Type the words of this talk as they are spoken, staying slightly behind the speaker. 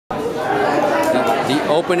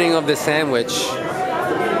opening of the sandwich.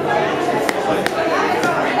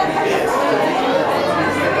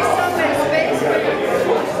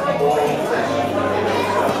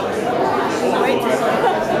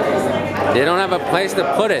 They don't have a place to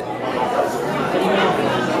put it.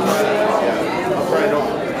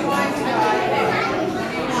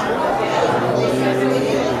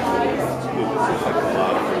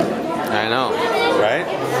 I know, right?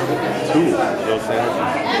 Two those sandwiches.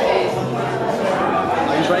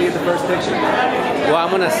 Are you trying to get the first picture? Well,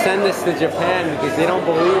 I'm gonna send this to Japan because they don't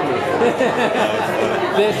believe me.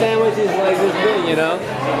 Their sandwich is like this big, you know?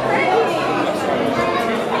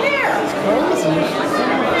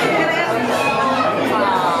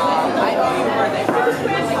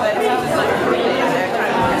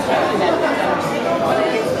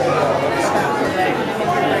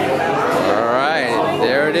 Alright,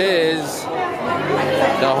 there it is.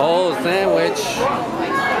 The whole sandwich.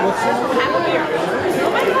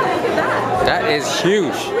 That is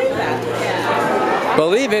huge.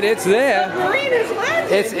 Believe it, it's there.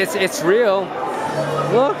 It's real.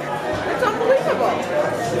 Look. It's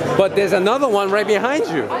unbelievable. But there's another one right behind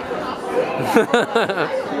you.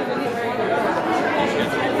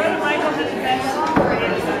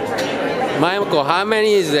 Michael, how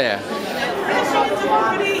many is there?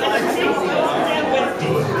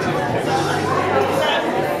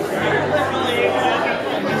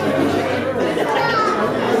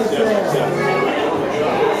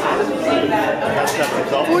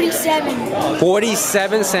 47.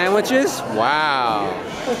 47 sandwiches? Wow.